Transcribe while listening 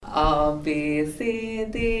A, B, C,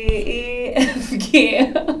 D, E, F, G,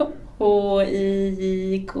 H, I,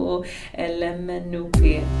 J, K, L, M, N, O,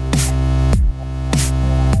 P.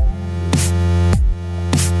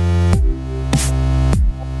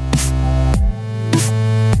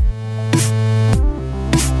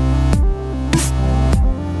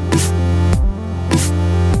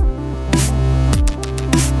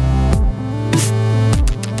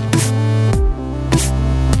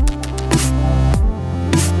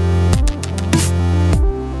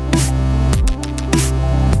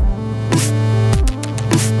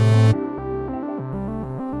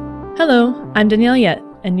 Hello, I'm Danielle Yett,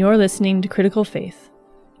 and you're listening to Critical Faith.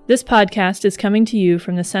 This podcast is coming to you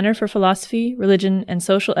from the Center for Philosophy, Religion, and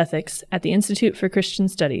Social Ethics at the Institute for Christian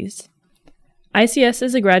Studies. ICS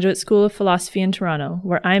is a graduate school of philosophy in Toronto,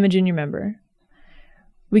 where I'm a junior member.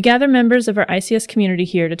 We gather members of our ICS community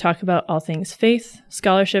here to talk about all things faith,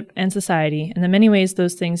 scholarship, and society, and the many ways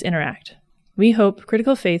those things interact. We hope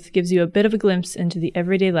Critical Faith gives you a bit of a glimpse into the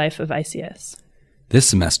everyday life of ICS. This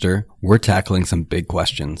semester, we're tackling some big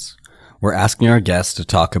questions. We're asking our guests to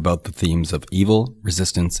talk about the themes of evil,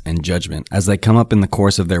 resistance, and judgment as they come up in the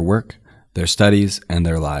course of their work, their studies, and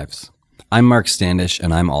their lives. I'm Mark Standish,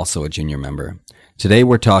 and I'm also a junior member. Today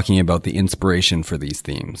we're talking about the inspiration for these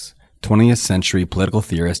themes, 20th century political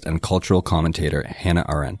theorist and cultural commentator Hannah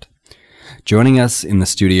Arendt. Joining us in the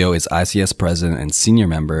studio is ICS president and senior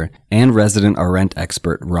member and resident Arendt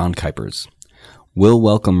expert Ron Kuipers. We'll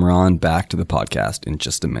welcome Ron back to the podcast in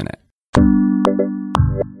just a minute.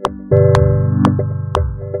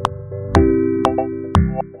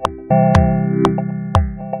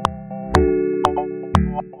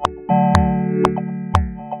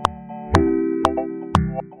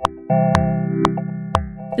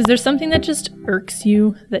 Is there something that just irks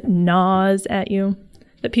you, that gnaws at you,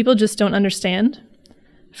 that people just don't understand?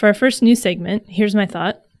 For our first news segment, here's my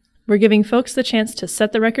thought. We're giving folks the chance to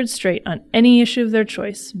set the record straight on any issue of their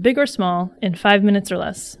choice, big or small, in 5 minutes or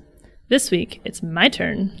less. This week, it's my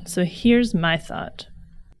turn, so here's my thought.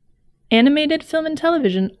 Animated film and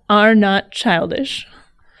television are not childish.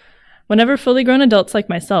 Whenever fully grown adults like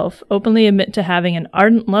myself openly admit to having an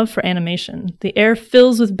ardent love for animation, the air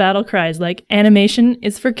fills with battle cries like, "Animation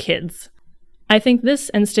is for kids." I think this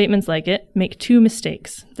and statements like it make two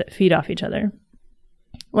mistakes that feed off each other.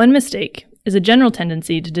 One mistake is a general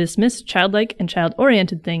tendency to dismiss childlike and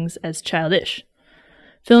child-oriented things as childish.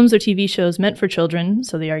 Films or TV shows meant for children,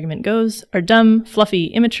 so the argument goes, are dumb, fluffy,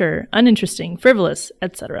 immature, uninteresting, frivolous,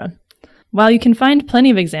 etc. While you can find plenty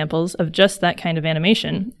of examples of just that kind of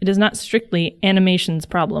animation, it is not strictly animation's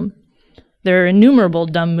problem. There are innumerable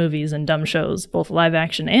dumb movies and dumb shows, both live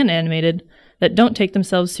action and animated, that don't take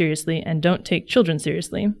themselves seriously and don't take children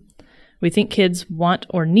seriously. We think kids want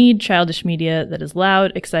or need childish media that is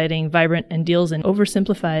loud, exciting, vibrant, and deals in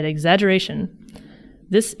oversimplified exaggeration.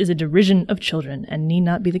 This is a derision of children and need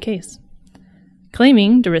not be the case.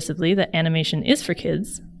 Claiming derisively that animation is for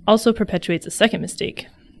kids also perpetuates a second mistake.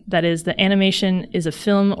 That is, that animation is a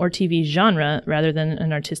film or TV genre rather than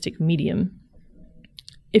an artistic medium.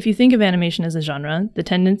 If you think of animation as a genre, the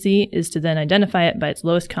tendency is to then identify it by its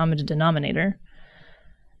lowest common denominator.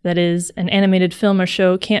 That is, an animated film or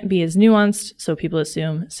show can't be as nuanced, so people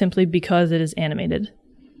assume, simply because it is animated.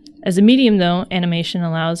 As a medium, though, animation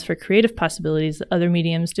allows for creative possibilities that other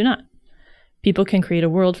mediums do not. People can create a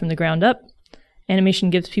world from the ground up. Animation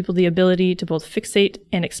gives people the ability to both fixate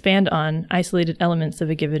and expand on isolated elements of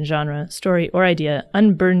a given genre, story, or idea,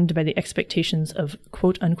 unburdened by the expectations of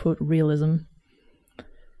quote-unquote realism.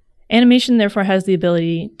 Animation therefore has the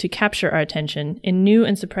ability to capture our attention in new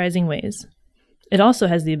and surprising ways. It also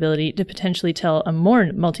has the ability to potentially tell a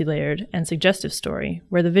more multi-layered and suggestive story,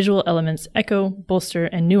 where the visual elements echo, bolster,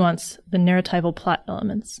 and nuance the narratival plot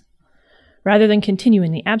elements. Rather than continue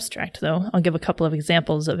in the abstract, though, I'll give a couple of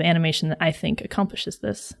examples of animation that I think accomplishes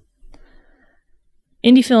this.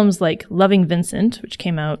 Indie films like Loving Vincent, which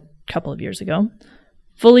came out a couple of years ago,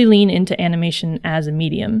 fully lean into animation as a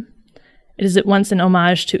medium. It is at once an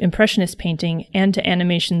homage to Impressionist painting and to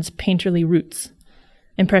animation's painterly roots.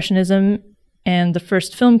 Impressionism and the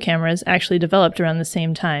first film cameras actually developed around the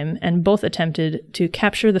same time, and both attempted to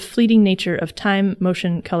capture the fleeting nature of time,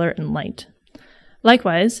 motion, color, and light.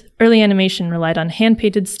 Likewise, early animation relied on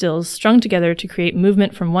hand-painted stills strung together to create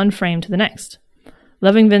movement from one frame to the next.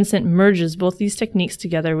 Loving Vincent merges both these techniques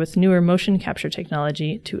together with newer motion capture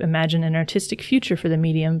technology to imagine an artistic future for the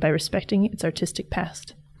medium by respecting its artistic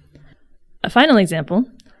past. A final example,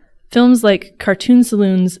 films like Cartoon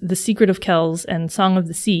Saloon's The Secret of Kells and Song of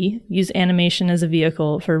the Sea use animation as a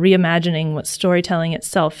vehicle for reimagining what storytelling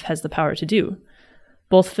itself has the power to do.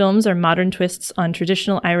 Both films are modern twists on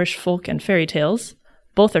traditional Irish folk and fairy tales,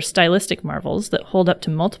 Both are stylistic marvels that hold up to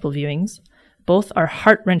multiple viewings. Both are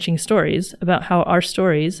heart-wrenching stories about how our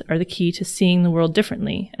stories are the key to seeing the world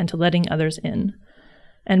differently and to letting others in.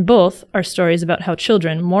 And both are stories about how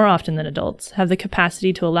children, more often than adults, have the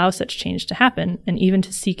capacity to allow such change to happen and even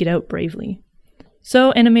to seek it out bravely.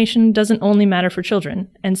 So animation doesn't only matter for children,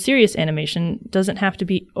 and serious animation doesn't have to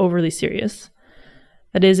be overly serious.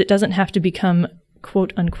 That is, it doesn't have to become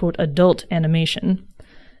quote-unquote adult animation.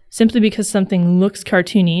 Simply because something looks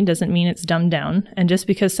cartoony doesn't mean it's dumbed down, and just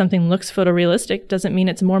because something looks photorealistic doesn't mean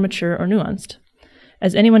it's more mature or nuanced.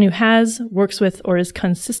 As anyone who has, works with, or is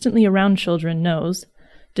consistently around children knows,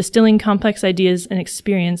 distilling complex ideas and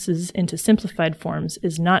experiences into simplified forms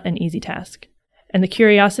is not an easy task, and the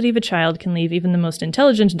curiosity of a child can leave even the most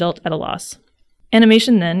intelligent adult at a loss.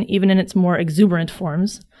 Animation, then, even in its more exuberant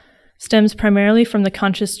forms, stems primarily from the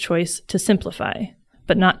conscious choice to simplify,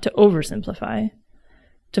 but not to oversimplify,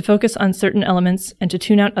 to focus on certain elements and to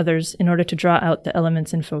tune out others in order to draw out the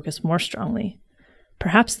elements in focus more strongly.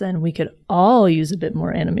 Perhaps then we could all use a bit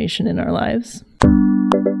more animation in our lives.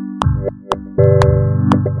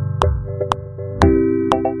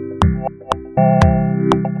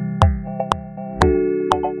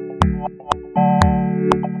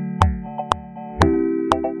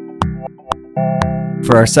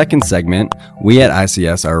 For our second segment, we at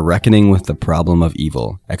ICS are reckoning with the problem of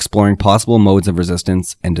evil, exploring possible modes of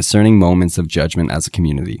resistance, and discerning moments of judgment as a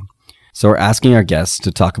community. So we're asking our guests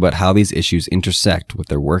to talk about how these issues intersect with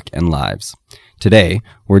their work and lives. Today,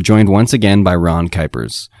 we're joined once again by Ron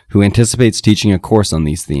Kuipers, who anticipates teaching a course on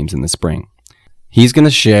these themes in the spring. He's going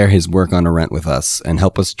to share his work on Arendt with us and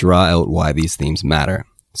help us draw out why these themes matter.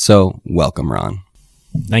 So, welcome, Ron.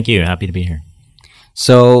 Thank you. Happy to be here.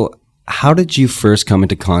 So, how did you first come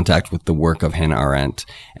into contact with the work of Hannah Arendt,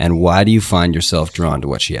 and why do you find yourself drawn to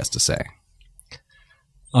what she has to say?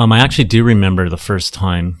 I actually do remember the first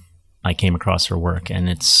time I came across her work, and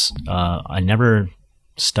it's I never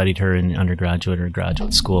studied her in undergraduate or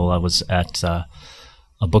graduate school. I was at a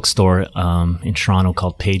bookstore in Toronto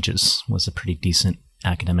called Pages. It was a pretty decent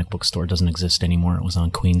academic bookstore. It doesn't exist anymore. It was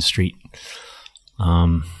on Queen Street.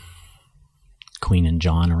 Queen and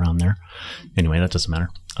John around there. Anyway, that doesn't matter.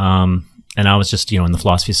 And I was just, in the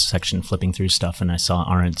philosophy section flipping through stuff, and I saw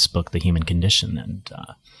Arendt's book, The Human Condition, and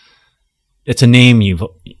it's a name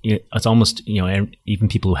it's almost, even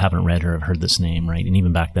people who haven't read her have heard this name, right? And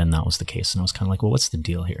even back then that was the case. And I was kind of like, well, what's the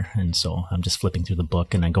deal here? And so I'm just flipping through the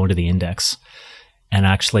book, and I go into the index, and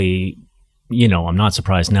actually, I'm not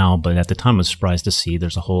surprised now, but at the time I was surprised to see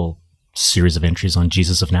there's a whole series of entries on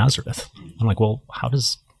Jesus of Nazareth. I'm like, well, how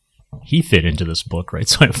does he fit into this book, right?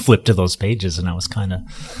 So I flipped to those pages, and I was kind of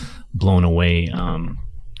blown away,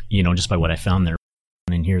 just by what I found there.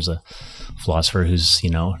 And here's a philosopher who's,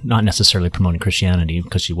 not necessarily promoting Christianity,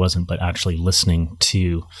 because she wasn't, but actually listening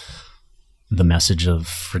to the message of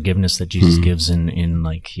forgiveness that Jesus gives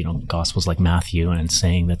in Gospels like Matthew, and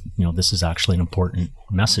saying that, this is actually an important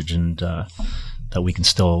message, and that we can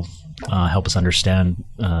still help us understand,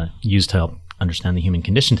 use to help understand the human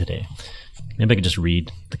condition today. Maybe I could just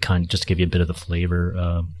read just to give you a bit of the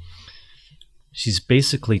flavor. She's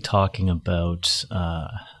basically talking about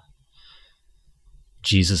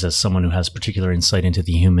Jesus as someone who has particular insight into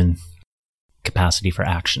the human capacity for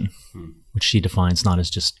action, which she defines not as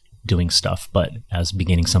just doing stuff, but as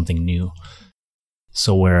beginning something new.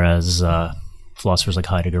 So whereas philosophers like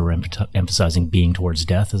Heidegger were emphasizing being towards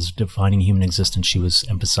death as defining human existence, she was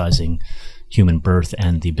emphasizing human birth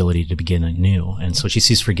and the ability to begin anew. And so she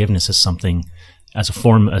sees forgiveness as something, as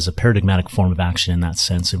a paradigmatic form of action, in that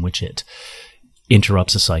sense, in which it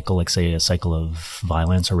interrupts a cycle, like say a cycle of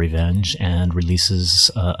violence or revenge, and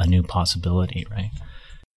releases a new possibility, right?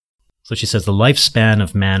 So she says the lifespan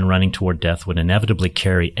of man running toward death would inevitably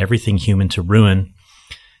carry everything human to ruin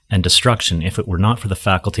and destruction if it were not for the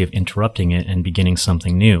faculty of interrupting it and beginning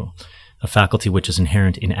something new, a faculty which is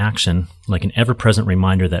inherent in action, like an ever-present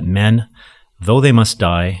reminder that men, though they must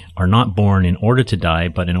die, are not born in order to die,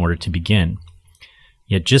 but in order to begin.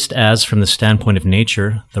 Yet just as, from the standpoint of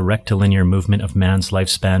nature, the rectilinear movement of man's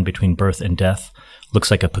lifespan between birth and death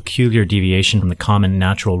looks like a peculiar deviation from the common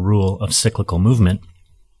natural rule of cyclical movement,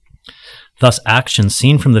 thus action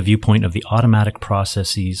seen from the viewpoint of the automatic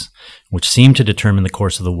processes which seem to determine the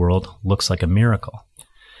course of the world looks like a miracle.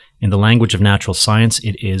 In the language of natural science,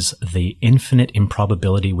 it is the infinite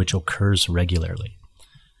improbability which occurs regularly.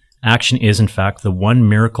 Action is, in fact, the one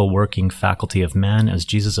miracle-working faculty of man, as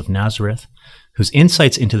Jesus of Nazareth, whose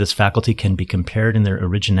insights into this faculty can be compared in their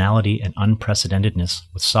originality and unprecedentedness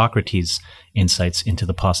with Socrates' insights into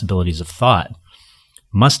the possibilities of thought,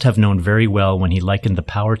 must have known very well when he likened the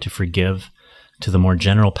power to forgive to the more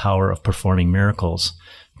general power of performing miracles,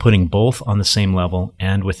 putting both on the same level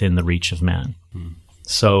and within the reach of man.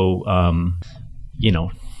 So,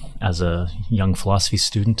 as a young philosophy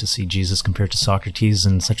student, to see Jesus compared to Socrates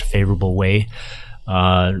in such a favorable way,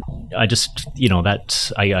 I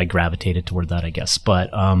gravitated toward that, I guess.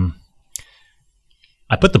 But I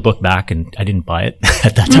put the book back and I didn't buy it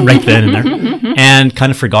at that time, right then and there, and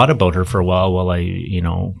kind of forgot about her for a while I,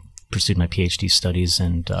 pursued my PhD studies,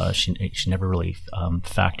 and she never really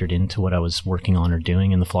factored into what I was working on or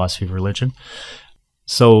doing in the philosophy of religion.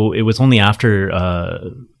 So it was only after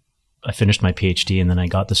I finished my PhD and then I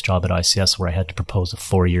got this job at ICS where I had to propose a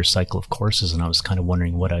 4-year cycle of courses, and I was kind of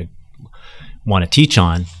wondering what I want to teach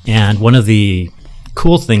on. And one of the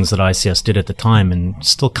cool things that ICS did at the time, and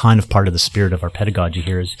still kind of part of the spirit of our pedagogy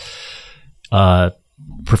here, is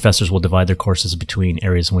professors will divide their courses between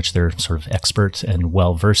areas in which they're sort of expert and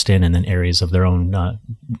well-versed in, and then areas of their own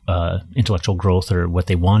intellectual growth or what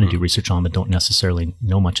they want to do research on but don't necessarily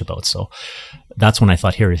know much about. So that's when I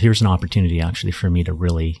thought, here's an opportunity actually for me to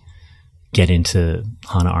really get into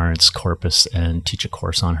Hannah Arendt's corpus and teach a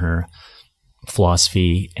course on her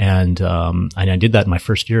philosophy. And I did that in my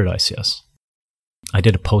first year at ICS. I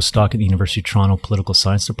did a postdoc at the University of Toronto Political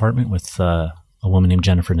Science Department with a woman named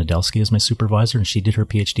Jennifer Nadelsky as my supervisor, and she did her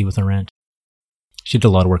PhD with Arendt. She did a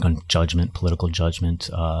lot of work on judgment, political judgment,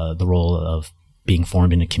 the role of being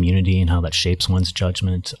formed in a community and how that shapes one's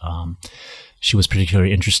judgment. She was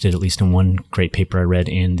particularly interested, at least in one great paper I read,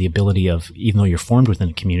 in the ability of, even though you're formed within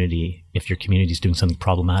a community, if your community is doing something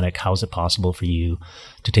problematic, how is it possible for you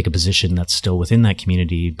to take a position that's still within that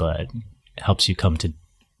community but helps you come to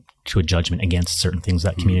a judgment against certain things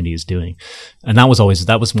that community is doing? And that was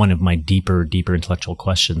one of my deeper intellectual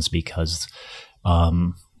questions, because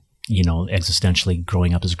existentially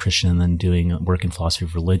growing up as a Christian and then doing work in philosophy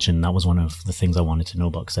of religion, that was one of the things I wanted to know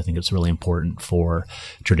about, because I think it's really important for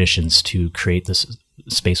traditions to create this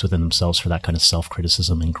space within themselves for that kind of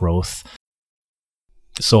self-criticism and growth.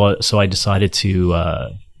 So I decided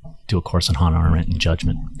to do a course on Hannah Arendt and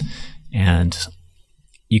judgment. And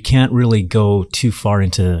you can't really go too far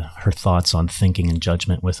into her thoughts on thinking and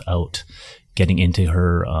judgment without getting into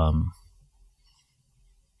her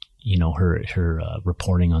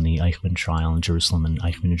reporting on the Eichmann trial in Jerusalem and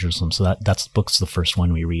Eichmann in Jerusalem. So that's the book's the first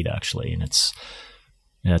one we read, actually. And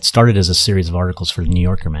it started as a series of articles for the New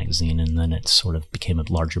Yorker magazine, and then it sort of became a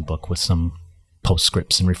larger book with some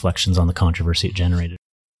postscripts and reflections on the controversy it generated.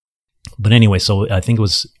 But anyway, so I think it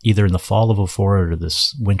was either in the fall of 2004 or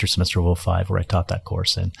this winter semester of 2005 where I taught that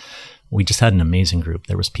course. And we just had an amazing group.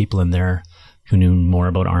 There was people in there who knew more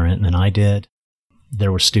about Arendt than I did.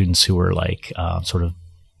 There were students who were sort of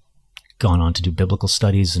gone on to do biblical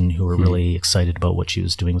studies and who were really excited about what she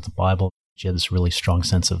was doing with the Bible. She had this really strong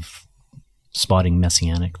sense of spotting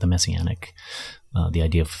the messianic, the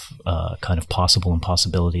idea of kind of possible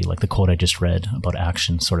impossibility. Like the quote I just read about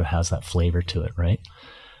action sort of has that flavor to it, right?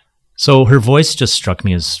 So her voice just struck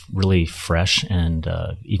me as really fresh and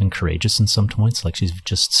even courageous in some points. Like she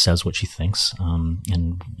just says what she thinks,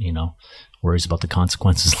 and worries about the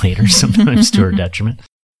consequences later, sometimes to her detriment.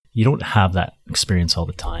 You don't have that experience all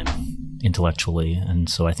the time intellectually, and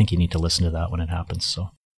so I think you need to listen to that when it happens. So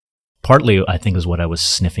partly, I think, is what I was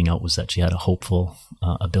sniffing out, was that she had a hopeful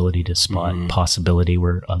ability to spot possibility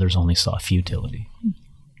where others only saw futility.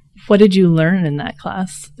 What did you learn in that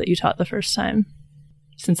class that you taught the first time?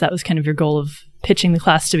 Since that was kind of your goal of pitching the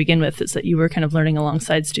class to begin with, is that you were kind of learning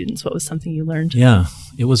alongside students. What was something you learned? Yeah,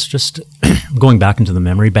 it was just going back into the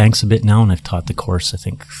memory banks a bit now, and I've taught the course, I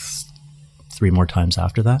think, 3 more times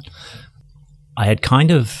after that. I had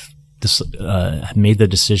kind of made the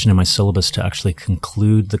decision in my syllabus to actually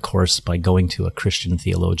conclude the course by going to a Christian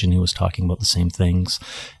theologian who was talking about the same things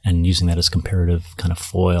and using that as comparative kind of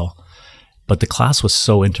foil. But the class was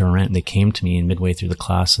so into Arendt, they came to me in midway through the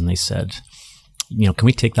class and they said, can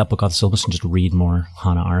we take that book off the syllabus and just read more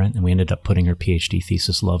Hannah Arendt? And we ended up putting her PhD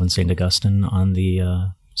thesis, Love and St. Augustine, on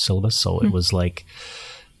the syllabus. So it was like,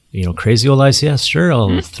 crazy old ICS. Sure,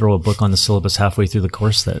 I'll throw a book on the syllabus halfway through the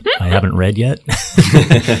course that I haven't read yet.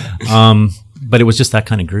 But it was just that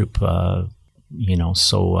kind of group,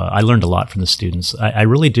 So I learned a lot from the students. I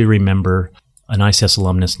really do remember an ICS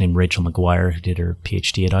alumnus named Rachel McGuire who did her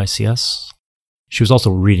PhD at ICS. She was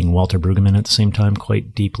also reading Walter Brueggemann at the same time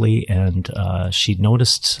quite deeply, and she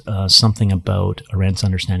noticed something about Arendt's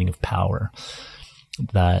understanding of power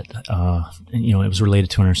that, it was related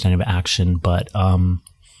to an understanding of action, but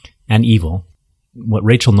and evil. What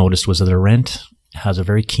Rachel noticed was that Arendt has a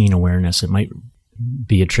very keen awareness. It might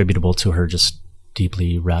be attributable to her just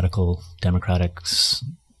deeply radical democratic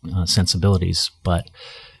sensibilities, but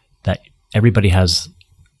that everybody has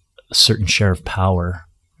a certain share of power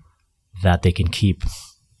that they can keep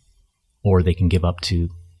or they can give up to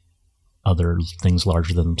other things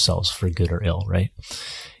larger than themselves for good or ill, right?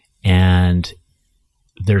 And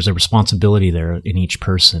there's a responsibility there in each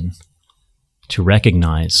person to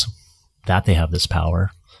recognize that they have this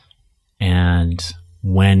power, and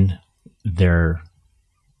when they're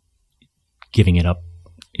giving it up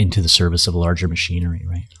into the service of a larger machinery,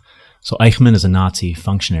 right? So Eichmann is a Nazi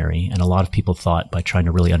functionary, and a lot of people thought by trying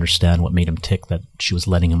to really understand what made him tick that she was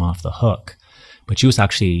letting him off the hook. But she was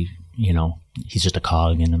actually, you know, he's just a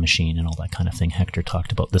cog in the machine and all that kind of thing. Hector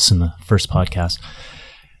talked about this in the first podcast.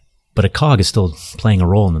 But a cog is still playing a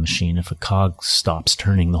role in the machine. If a cog stops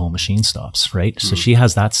turning, the whole machine stops, right? So she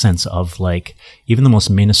has that sense of like, even the most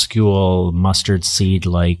minuscule mustard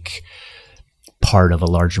seed-like part of a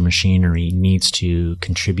larger machinery needs to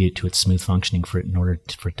contribute to its smooth functioning for it in order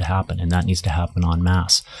for it to happen. And that needs to happen en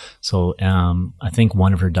masse. So I think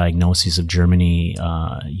one of her diagnoses of Germany,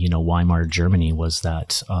 Weimar Germany, was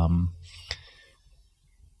that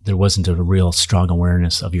there wasn't a real strong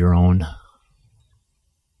awareness of your own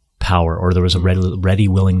power, or there was a ready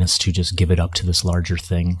willingness to just give it up to this larger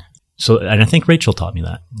thing. So, and I think Rachel taught me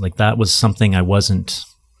that. Like, that was something I wasn't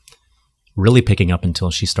really picking up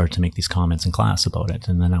until she started to make these comments in class about it.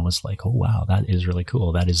 And then I was like, oh, wow, that is really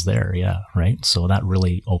cool. That is there. Yeah. Right. So that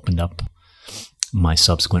really opened up my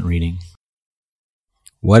subsequent reading.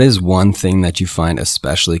 What is one thing that you find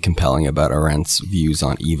especially compelling about Arendt's views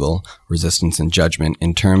on evil, resistance, and judgment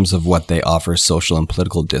in terms of what they offer social and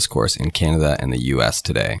political discourse in Canada and the US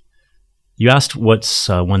today? You asked what's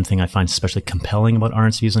one thing I find especially compelling about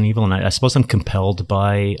Arendt's views on evil, and I suppose I'm compelled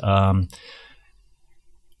by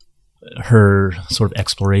her sort of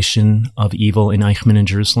exploration of evil in Eichmann in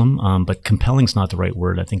Jerusalem, but compelling's not the right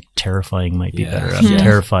word. I think terrifying might be better. I'm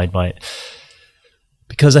terrified by it.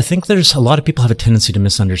 Because I think there's a lot of people have a tendency to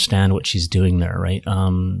misunderstand what she's doing there, right?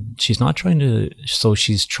 She's not trying to, so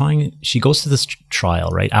she goes to this trial,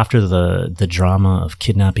 right? After the drama of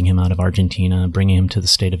kidnapping him out of Argentina, bringing him to the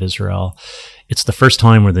state of Israel. It's the first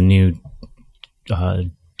time where the new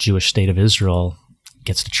Jewish state of Israel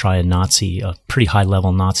gets to try a pretty high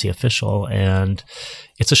level Nazi official. And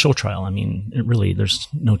it's a show trial. I mean, there's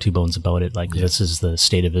no two bones about it. Like, this is the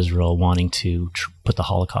state of Israel wanting to put the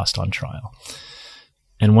Holocaust on trial.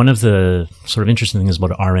 And one of the sort of interesting things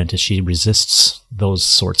about Arendt is she resists those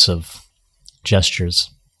sorts of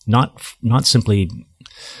gestures, not simply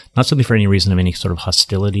for any reason of any sort of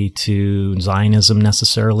hostility to Zionism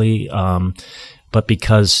necessarily, but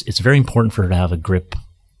because it's very important for her to have a grip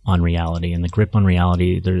on reality. And the grip on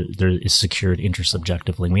reality there is secured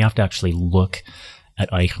intersubjectively. And we have to actually look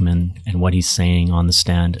at Eichmann and what he's saying on the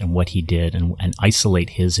stand and what he did, and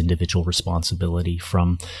isolate his individual responsibility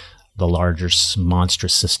from the larger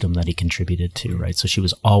monstrous system that he contributed to, right? So she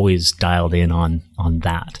was always dialed in on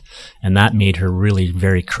that. And that made her really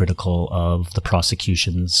very critical of the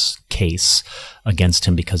prosecution's case against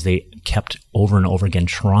him, because they kept over and over again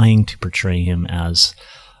trying to portray him as,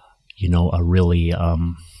 a really,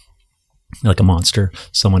 like a monster,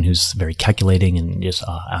 someone who's very calculating and just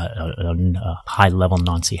a high-level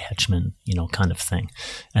Nazi henchman, kind of thing.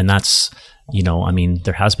 And that's,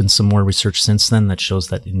 there has been some more research since then that shows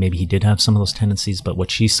that maybe he did have some of those tendencies, but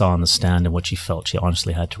what she saw on the stand and what she felt she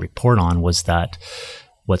honestly had to report on was that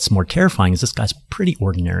what's more terrifying is this guy's pretty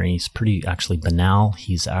ordinary. He's pretty actually banal.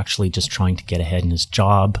 He's actually just trying to get ahead in his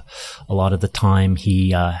job. A lot of the time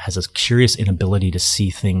he has a curious inability to see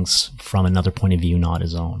things from another point of view, not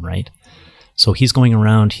his own, right? So he's going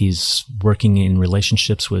around, he's working in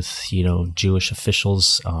relationships with, Jewish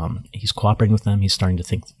officials. He's cooperating with them. He's starting to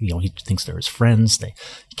think, he thinks they're his friends.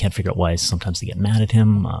 He can't figure out why sometimes they get mad at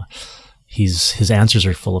him. His answers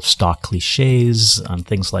are full of stock cliches and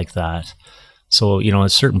things like that. So, at a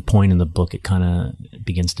certain point in the book, it kind of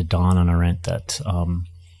begins to dawn on Arendt that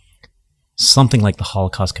something like the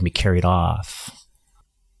Holocaust can be carried off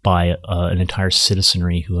by an entire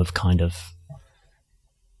citizenry who have kind of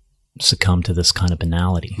succumb to this kind of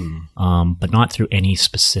banality, but not through any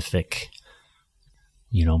specific,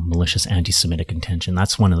 malicious anti-Semitic intention.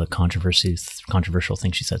 That's one of the controversial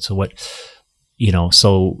things she said. So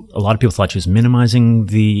so a lot of people thought she was minimizing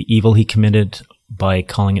the evil he committed by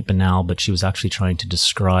calling it banal, but she was actually trying to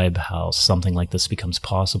describe how something like this becomes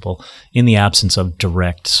possible in the absence of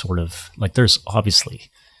direct sort of, like, there's obviously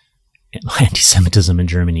anti-Semitism in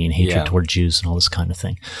Germany and hatred toward Jews and all this kind of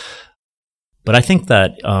thing. But I think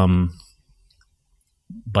that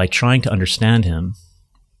by trying to understand him,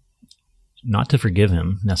 not to forgive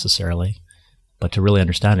him necessarily, but to really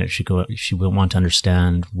understand it, she will want to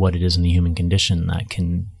understand what it is in the human condition that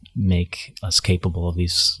can make us capable of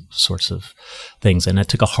these sorts of things. And I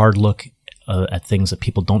took a hard look at things that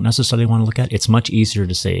people don't necessarily want to look at. It's much easier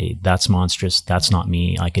to say, that's monstrous, that's not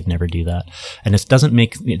me, I could never do that. And it doesn't mean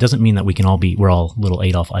that we're all little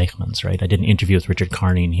Adolf Eichmanns, right? I did an interview with Richard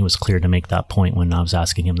Carney, and he was clear to make that point when I was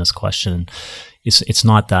asking him this question. It's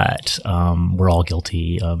not that we're all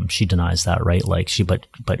guilty. She denies that, right? Like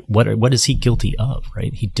but what is he guilty of,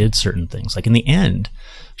 right? He did certain things. Like in the end,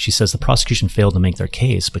 she says the prosecution failed to make their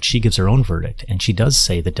case, but she gives her own verdict, and she does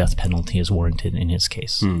say the death penalty is warranted in his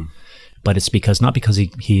case. But it's not because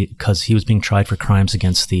he was being tried for crimes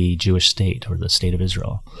against the Jewish state or the state of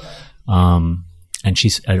Israel, and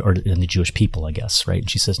the Jewish people, I guess, right? And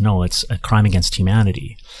she says, no, it's a crime against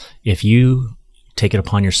humanity. If you take it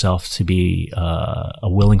upon yourself to be a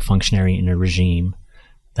willing functionary in a regime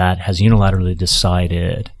that has unilaterally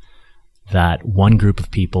decided that one group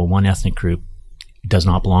of people, one ethnic group, does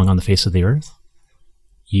not belong on the face of the earth,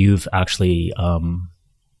 you've actually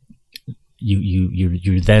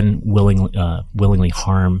you then willingly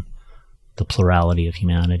harm the plurality of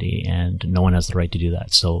humanity, and no one has the right to do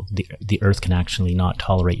that. So the earth can actually not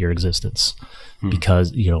tolerate your existence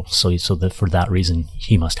because, for that reason,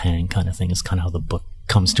 he must hang, kind of thing is kind of how the book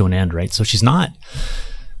comes to an end, right? So she's not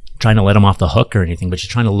trying to let him off the hook or anything, but she's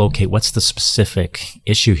trying to locate what's the specific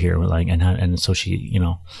issue here, like, and so she,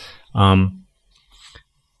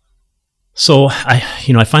 So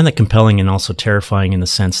I find that compelling and also terrifying in the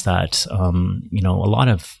sense that, a lot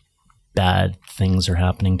of bad things are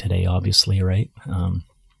happening today, obviously, right?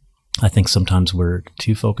 I think sometimes we're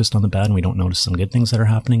too focused on the bad and we don't notice some good things that are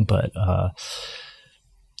happening. But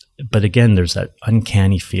again, there's that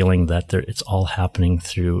uncanny feeling that it's all happening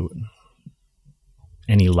through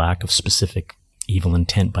any lack of specific evil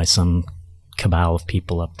intent by some cabal of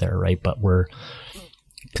people up there, right? But we're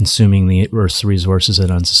consuming the Earth's resources at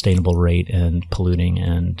an unsustainable rate and polluting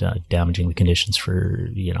and damaging the conditions for,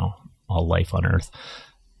 all life on Earth.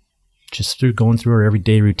 Just through going through our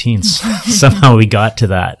everyday routines. Somehow we got to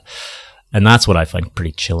that. And that's what I find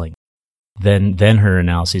pretty chilling. Then her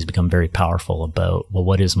analyses become very powerful about, well,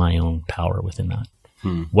 what is my own power within that?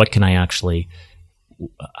 What can I actually,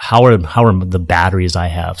 how are the batteries I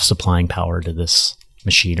have supplying power to this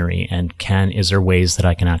machinery? And is there ways that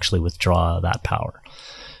I can actually withdraw that power?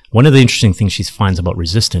 One of the interesting things she finds about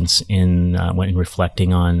resistance when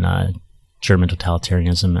reflecting on German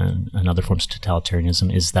totalitarianism and other forms of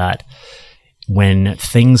totalitarianism is that when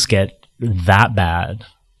things get that bad,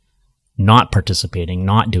 not participating,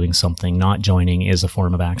 not doing something, not joining is a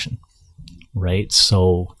form of action, right?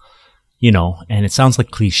 So, and it sounds like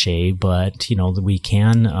cliche, but, we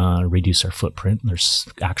can reduce our footprint. There's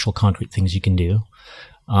actual concrete things you can do.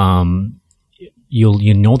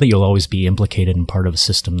 You know that you'll always be implicated in part of a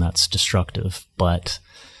system that's destructive, but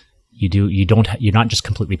you're not just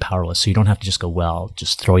completely powerless. So you don't have to just go, well,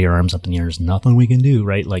 just throw your arms up in the air. There's nothing we can do,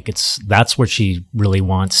 right? Like that's where she really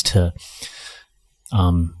wants to,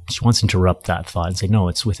 she wants to interrupt that thought and say, no,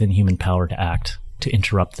 it's within human power to act, to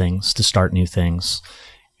interrupt things, to start new things,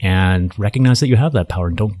 and recognize that you have that power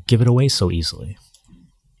and don't give it away so easily.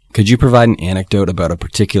 Could you provide an anecdote about a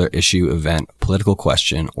particular issue, event, political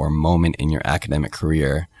question, or moment in your academic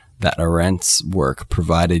career that Arendt's work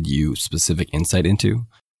provided you specific insight into?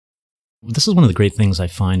 This is one of the great things I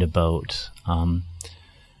find about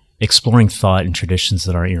exploring thought and traditions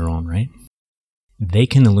that aren't your own, right? They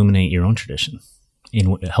can illuminate your own tradition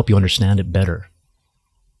and help you understand it better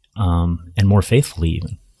and more faithfully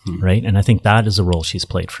even, right? And I think that is a role she's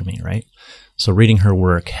played for me, right? So reading her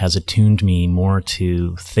work has attuned me more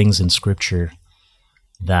to things in Scripture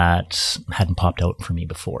that hadn't popped out for me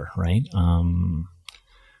before, right?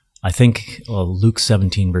 I think Luke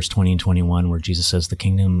 17, verse 20 and 21, where Jesus says, the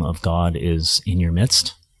kingdom of God is in your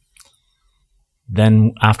midst.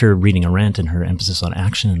 Then after reading Arendt and her emphasis on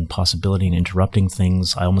action and possibility and interrupting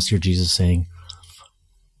things, I almost hear Jesus saying,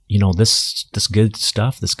 this good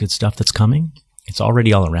stuff that's coming, it's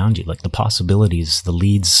already all around you. Like the possibilities, the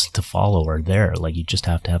leads to follow are there. Like you just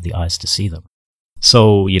have to have the eyes to see them.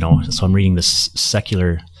 So, so I'm reading this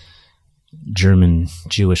secular German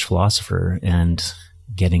Jewish philosopher and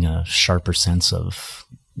getting a sharper sense of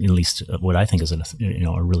at least what I think is a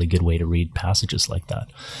really good way to read passages like that.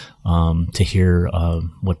 To hear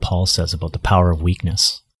what Paul says about the power of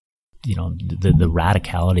weakness, the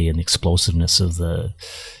radicality and explosiveness of the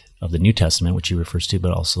New Testament, which he refers to,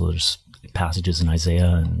 but also there's passages in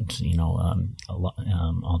Isaiah and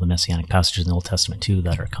all the messianic passages in the Old Testament too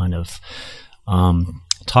that are kind of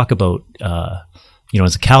talk about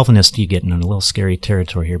as a Calvinist you get in a little scary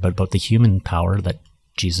territory here, but about the human power that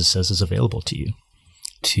Jesus says is available to you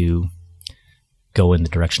to go in the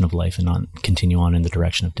direction of life and not continue on in the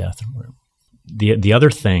direction of death. The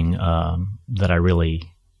other thing that I really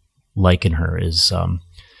like in her is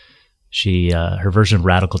her version of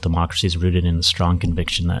radical democracy is rooted in the strong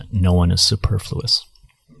conviction that no one is superfluous.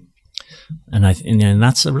 And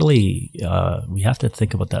that's a really, we have to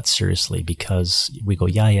think about that seriously, because we go,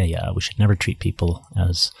 we should never treat people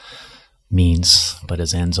as means, but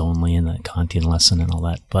as ends only, in the Kantian lesson and all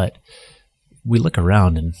that. But we look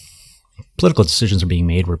around and political decisions are being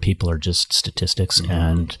made where people are just statistics,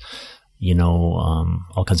 and,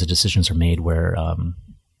 all kinds of decisions are made where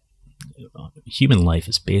human life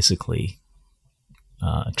is basically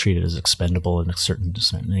treated as expendable in a certain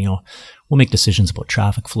extent. We'll make decisions about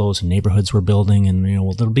traffic flows and neighborhoods we're building, and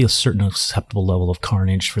there'll be a certain acceptable level of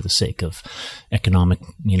carnage for the sake of economic,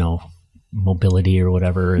 mobility or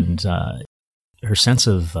whatever. And her sense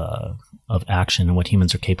of action and what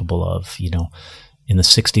humans are capable of, in the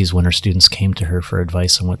 60s, when her students came to her for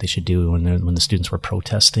advice on what they should do when the students were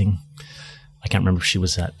protesting. I can't remember if she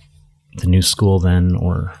was at the New School then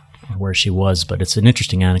or where she was, but it's an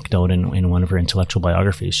interesting anecdote in one of her intellectual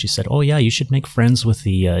biographies. She said, you should make friends with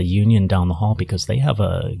the union down the hall, because they have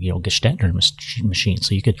a Gestetner machine,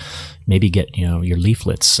 so you could maybe get your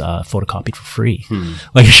leaflets photocopied for free.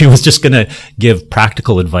 Like, she was just going to give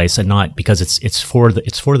practical advice, and not because it's for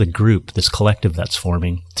the group, this collective that's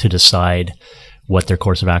forming, to decide what their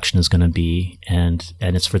course of action is going to be, and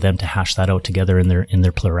it's for them to hash that out together in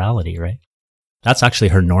their plurality, right? That's actually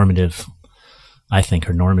her normative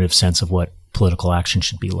sense of what political action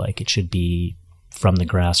should be like. It should be from the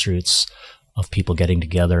grassroots of people getting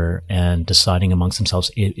together and deciding amongst themselves,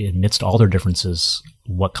 amidst all their differences,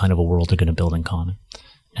 what kind of a world they're going to build in common.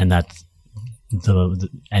 And that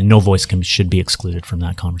and no voice should be excluded from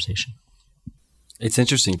that conversation. It's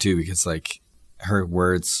interesting too, because like her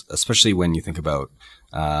words, especially when you think about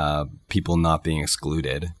people not being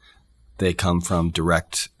excluded, they come from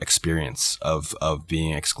direct experience of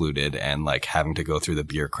being excluded and like having to go through the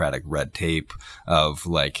bureaucratic red tape of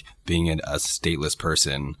like being a stateless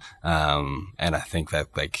person. And I think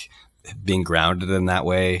that like being grounded in that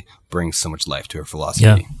way brings so much life to her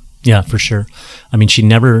philosophy. Yeah, for sure. I mean, she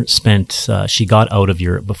never spent, she got out of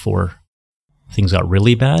Europe before things got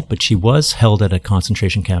really bad, but she was held at a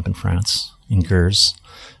concentration camp in France, in Gurs.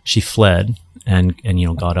 She fled and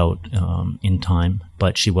got out in time,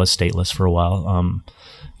 but she was stateless for a while.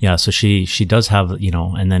 So she does have,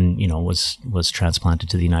 and then, was transplanted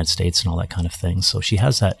to the United States and all that kind of thing. So she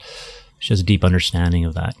has a deep understanding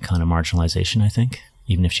of that kind of marginalization, I think,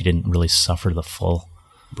 even if she didn't really suffer the full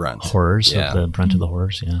horrors of the brunt of the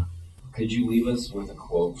horrors. Yeah. Could you leave us with a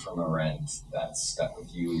quote from Arendt that stuck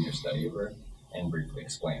with you in your study of her, and briefly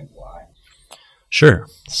explain why? Sure.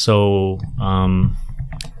 So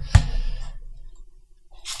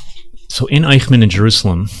in Eichmann in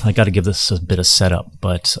Jerusalem, I got to give this a bit of setup,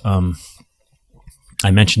 but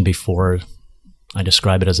I mentioned before, I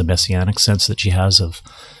describe it as a messianic sense that she has of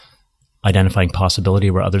identifying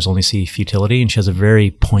possibility where others only see futility, and she has a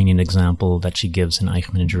very poignant example that she gives in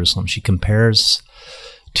Eichmann in Jerusalem. She compares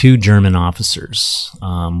two German officers.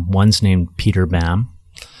 One's named Peter Baum,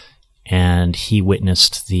 and he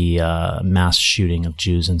witnessed the mass shooting of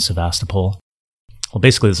Jews in Sevastopol. Well,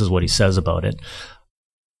 basically, this is what he says about it.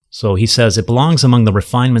 So he says, it belongs among the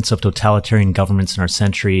refinements of totalitarian governments in our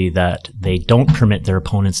century that they don't permit their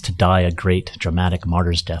opponents to die a great, dramatic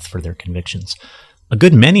martyr's death for their convictions. A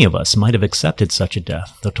good many of us might have accepted such a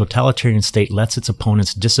death. The totalitarian state lets its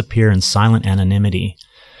opponents disappear in silent anonymity.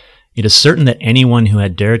 It is certain that anyone who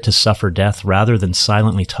had dared to suffer death rather than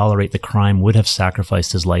silently tolerate the crime would have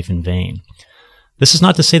sacrificed his life in vain. This is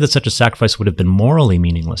not to say that such a sacrifice would have been morally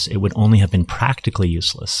meaningless. It would only have been practically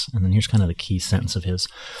useless. And then here's kind of the key sentence of his.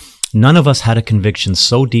 None of us had a conviction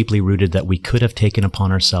so deeply rooted that we could have taken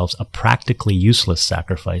upon ourselves a practically useless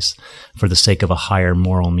sacrifice for the sake of a higher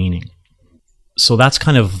moral meaning. So that's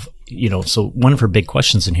kind of, so one of her big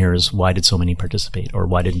questions in here is, why did so many participate? Or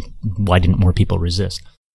why didn't more people resist?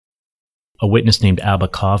 A witness named Abba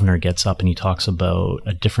Kovner gets up and he talks about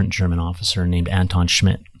a different German officer named Anton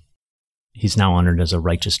Schmidt. He's now honored as a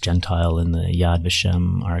righteous Gentile in the Yad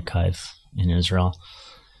Vashem archive in Israel.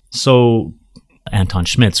 So Anton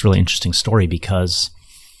Schmidt's a really interesting story because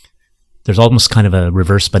there's almost kind of a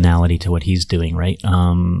reverse banality to what he's doing, right?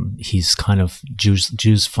 He's kind of,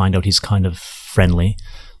 Jews find out he's kind of friendly.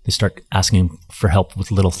 They start asking him for help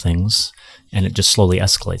with little things, and it just slowly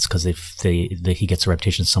escalates because he gets a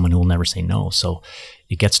reputation as someone who will never say no. So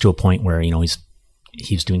it gets to a point where,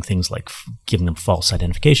 he's doing things like giving them false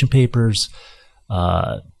identification papers,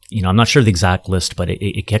 I'm not sure the exact list, but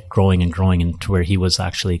it kept growing and growing, and to where he was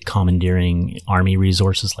actually commandeering army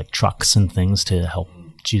resources like trucks and things to help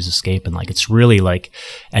Jews escape. And like, it's really like,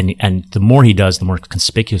 and the more he does, the more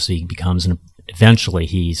conspicuous he becomes, and eventually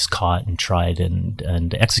he's caught and tried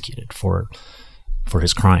and executed for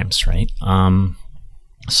his crimes, right?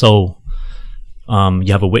 So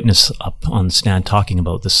you have a witness up on the stand talking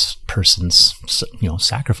about this person's,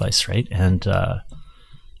 sacrifice, right? And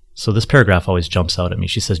so this paragraph always jumps out at me.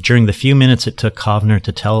 She says, during the few minutes it took Kovner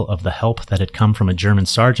to tell of the help that had come from a German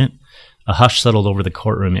sergeant, a hush settled over the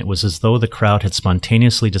courtroom. It was as though the crowd had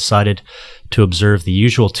spontaneously decided to observe the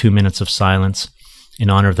usual 2 minutes of silence in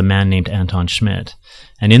honor of the man named Anton Schmidt.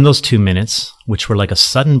 And in those 2 minutes, which were like a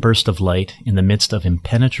sudden burst of light in the midst of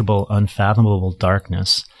impenetrable, unfathomable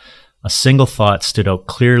darkness, a single thought stood out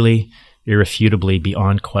clearly, irrefutably,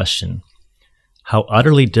 beyond question. How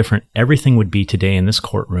utterly different everything would be today in this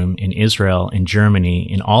courtroom, in Israel, in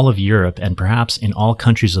Germany, in all of Europe, and perhaps in all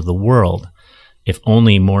countries of the world, if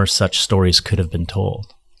only more such stories could have been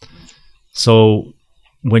told. So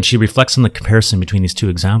when she reflects on the comparison between these two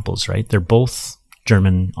examples, right, they're both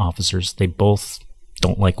German officers. They both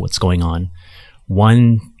don't like what's going on.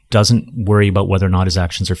 One doesn't worry about whether or not his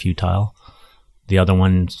actions are futile. The other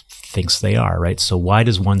one thinks they are, right? So why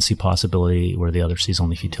does one see possibility where the other sees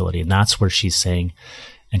only futility? And that's where she's saying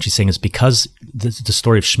it's because the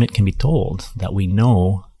story of Schmidt can be told that we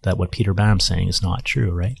know that what Peter Bam's saying is not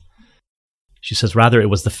true, right? She says, rather, it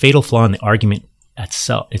was the fatal flaw in the argument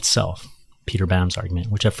itself, Peter Bam's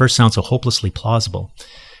argument, which at first sounds so hopelessly plausible.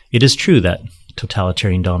 It is true that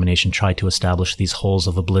totalitarian domination tried to establish these holes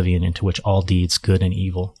of oblivion into which all deeds, good and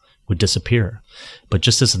evil, would disappear. But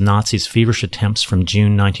just as the Nazis' feverish attempts from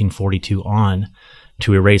June 1942 on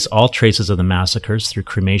to erase all traces of the massacres through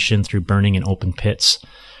cremation, through burning in open pits,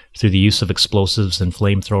 through the use of explosives and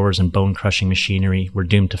flamethrowers and bone-crushing machinery were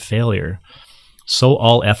doomed to failure, so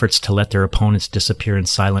all efforts to let their opponents disappear in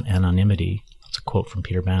silent anonymity, that's a quote from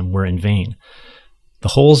Peter Bam, were in vain. The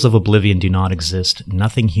holes of oblivion do not exist.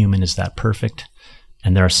 Nothing human is that perfect.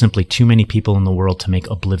 And there are simply too many people in the world to make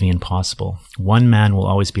oblivion possible. One man will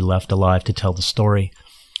always be left alive to tell the story.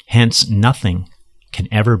 Hence, nothing can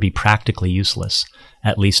ever be practically useless,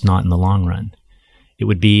 at least not in the long run. It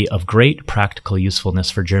would be of great practical usefulness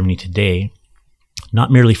for Germany today,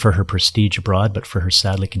 not merely for her prestige abroad, but for her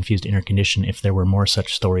sadly confused inner condition, if there were more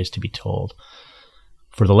such stories to be told.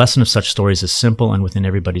 For the lesson of such stories is simple and within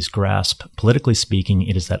everybody's grasp. Politically speaking,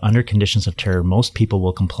 it is that under conditions of terror, most people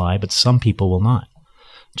will comply, but some people will not.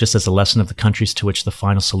 Just as the lesson of the countries to which the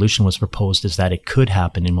final solution was proposed is that it could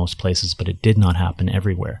happen in most places, but it did not happen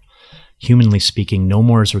everywhere. Humanly speaking, no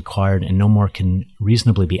more is required and no more can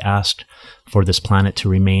reasonably be asked for this planet to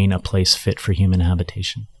remain a place fit for human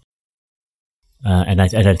habitation. And I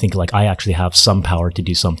think I actually have some power to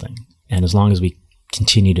do something. And as long as we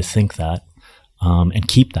continue to think that and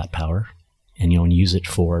keep that power and use it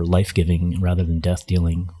for life-giving rather than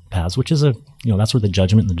death-dealing paths, which is that's where the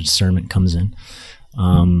judgment and the discernment comes in,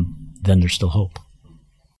 then there's still hope.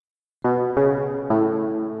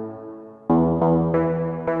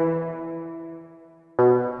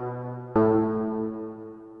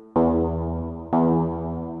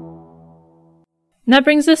 And that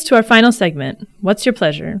brings us to our final segment, What's Your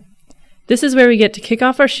Pleasure? This is where we get to kick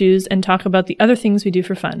off our shoes and talk about the other things we do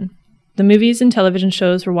for fun. The movies and television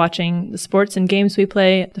shows we're watching, the sports and games we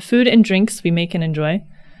play, the food and drinks we make and enjoy,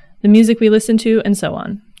 the music we listen to, and so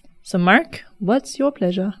on. So Mark, what's your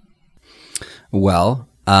pleasure? Well,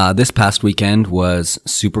 this past weekend was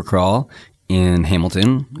Supercrawl in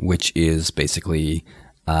Hamilton, which is basically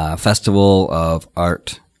a festival of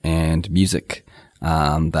art and music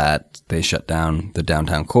that they shut down the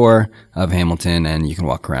downtown core of Hamilton, and you can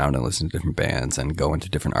walk around and listen to different bands and go into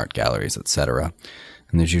different art galleries, etc.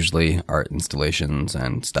 And there's usually art installations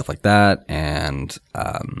and stuff like that, and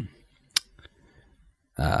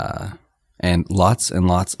lots and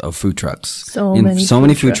lots of food trucks. So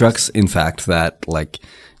many food trucks, in fact, that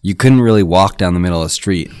you couldn't really walk down the middle of the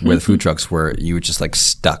street where the food trucks were. You were just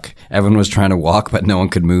stuck. Everyone was trying to walk, but no one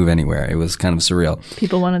could move anywhere. It was kind of surreal.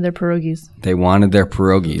 People wanted their pierogies. They wanted their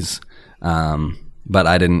pierogies, but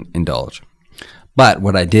I didn't indulge. But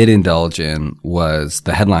what I did indulge in was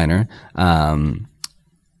the headliner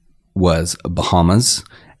was Bahamas,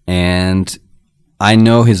 and I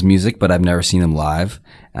know his music, but I've never seen him live.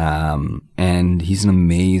 And he's an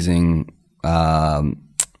amazing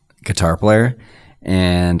guitar player.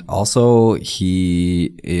 And also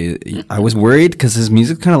I was worried because his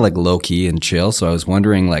music's kind of low key and chill. So I was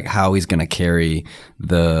wondering how he's going to carry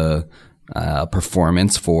the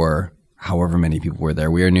performance for however many people were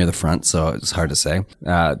there. We were near the front, so it's hard to say.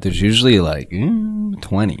 There's usually like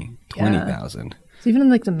 20,000. So even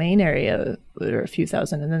in like the main area, there were a few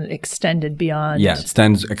thousand, and then it extended beyond. Yeah,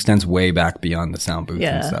 it extends way back beyond the sound booth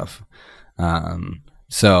and stuff.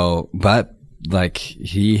 But like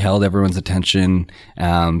he held everyone's attention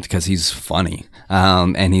because he's funny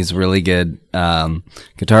and he's a really good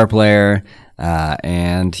guitar player,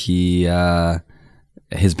 and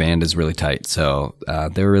his band is really tight. So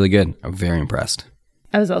they were really good. I'm very impressed.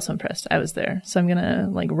 I was also impressed. I was there, so I'm gonna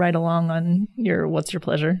like ride along on your "What's Your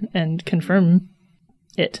Pleasure" and confirm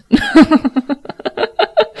it.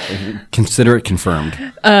 Consider it confirmed.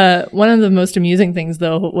 One of the most amusing things,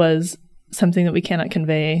 though, was something that we cannot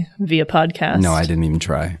convey via podcast. No, I didn't even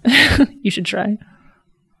try. You should try.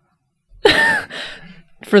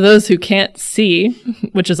 For those who can't see,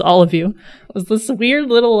 which is all of you, was this weird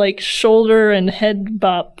little like shoulder and head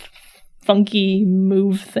bop funky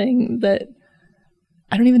move thing that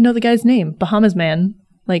I don't even know the guy's name. Bahamas Man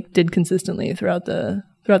like did consistently throughout the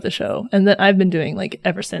show, and that I've been doing like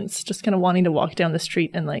ever since, just kind of wanting to walk down the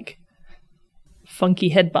street and like funky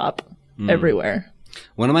head bop everywhere.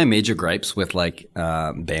 One of my major gripes with like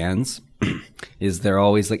bands is they're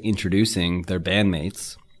always like introducing their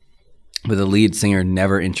bandmates, but the lead singer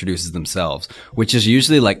never introduces themselves, which is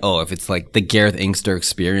usually like, oh, if it's like the Gareth Inkster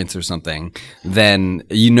Experience or something, then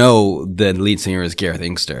you know the lead singer is Gareth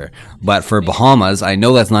Inkster. But for Bahamas, I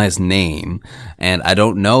know that's not his name, and I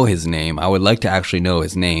don't know his name. I would like to actually know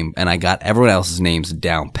his name, and I got everyone else's names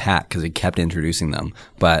down pat because he kept introducing them,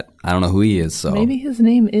 but I don't know who he is. So maybe his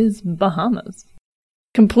name is Bahamas.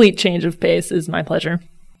 Complete change of pace is my pleasure,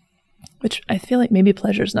 which I feel like maybe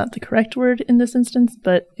pleasure is not the correct word in this instance,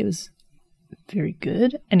 but it was very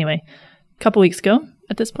good. Anyway, a couple weeks ago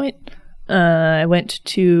at this point, I went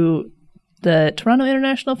to the Toronto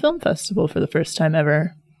International Film Festival for the first time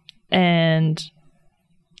ever, and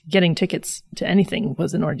getting tickets to anything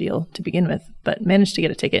was an ordeal to begin with, but managed to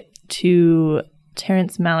get a ticket to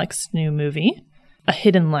Terrence Malick's new movie, A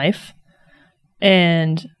Hidden Life,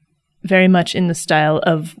 and very much in the style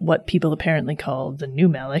of what people apparently call the new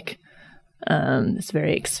Malick. This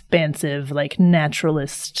very expansive, like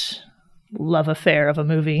naturalist love affair of a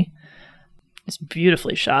movie. It's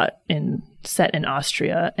beautifully shot set in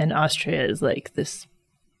Austria, and Austria is like this.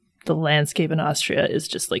 The landscape in Austria is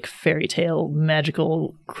just like fairy tale,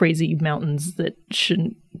 magical, crazy mountains that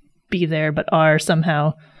shouldn't be there but are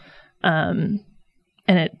somehow. And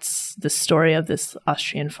it's the story of this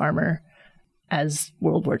Austrian farmer as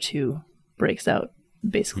World War II breaks out,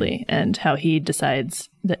 basically, and how he decides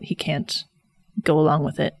that he can't go along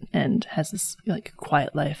with it and has this like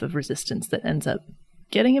quiet life of resistance that ends up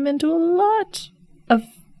getting him into a lot of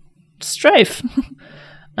strife.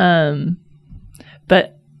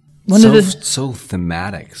 But so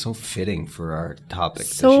thematic, so fitting for our topic.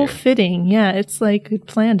 So fitting, yeah. It's like we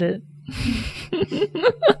planned it.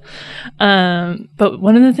 But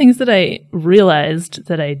one of the things that I realized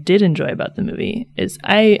that I did enjoy about the movie is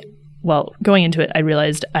going into it, I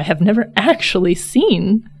realized I have never actually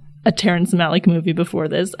seen a Terrence Malick movie before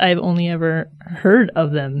this. I've only ever heard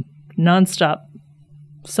of them nonstop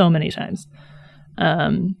so many times,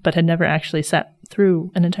 but had never actually sat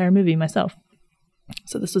through an entire movie myself.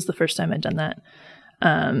 So this was the first time I'd done that.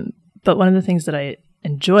 But one of the things that I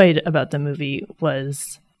enjoyed about the movie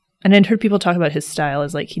was, and I'd heard people talk about his style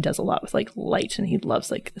as like he does a lot with like light, and he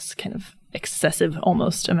loves like this kind of excessive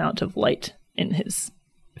almost amount of light in his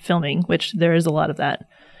filming, which there is a lot of that.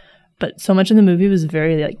 But so much of the movie was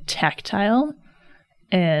very like tactile,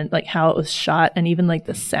 and like how it was shot, and even like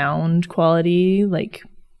the sound quality, like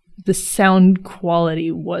the sound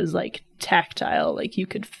quality was like tactile, like you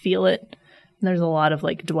could feel it. And there's a lot of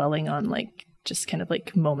like dwelling on like just kind of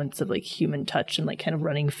like moments of like human touch and like kind of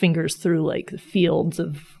running fingers through like the fields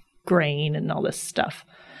of grain and all this stuff.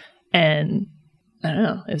 And I don't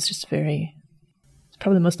know, it was just it's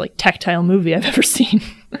probably the most like tactile movie I've ever seen.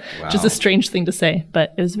 Wow. Which is a strange thing to say,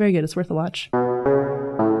 but it was very good. It's worth a watch.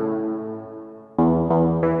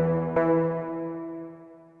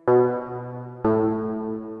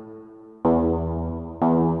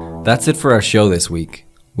 That's it for our show this week.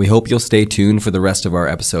 We hope you'll stay tuned for the rest of our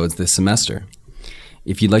episodes this semester.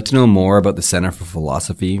 If you'd like to know more about the Center for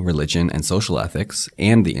Philosophy, Religion, and Social Ethics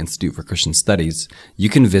and the Institute for Christian Studies, you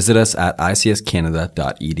can visit us at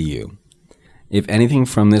icscanada.edu. If anything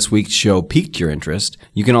from this week's show piqued your interest,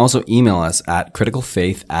 you can also email us at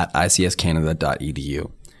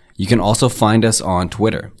criticalfaith@icscanada.edu. You can also find us on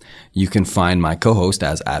Twitter. You can find my co-host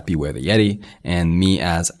as @BewareTheYeti and me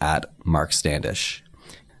as @MarkStandish.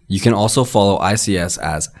 You can also follow ICS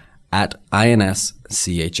as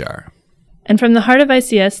 @INSCHR. And from the heart of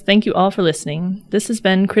ICS, thank you all for listening. This has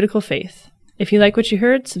been Critical Faith. If you like what you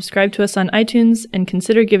heard, subscribe to us on iTunes and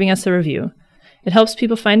consider giving us a review. It helps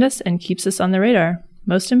people find us and keeps us on the radar.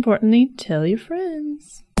 Most importantly, tell your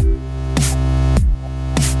friends.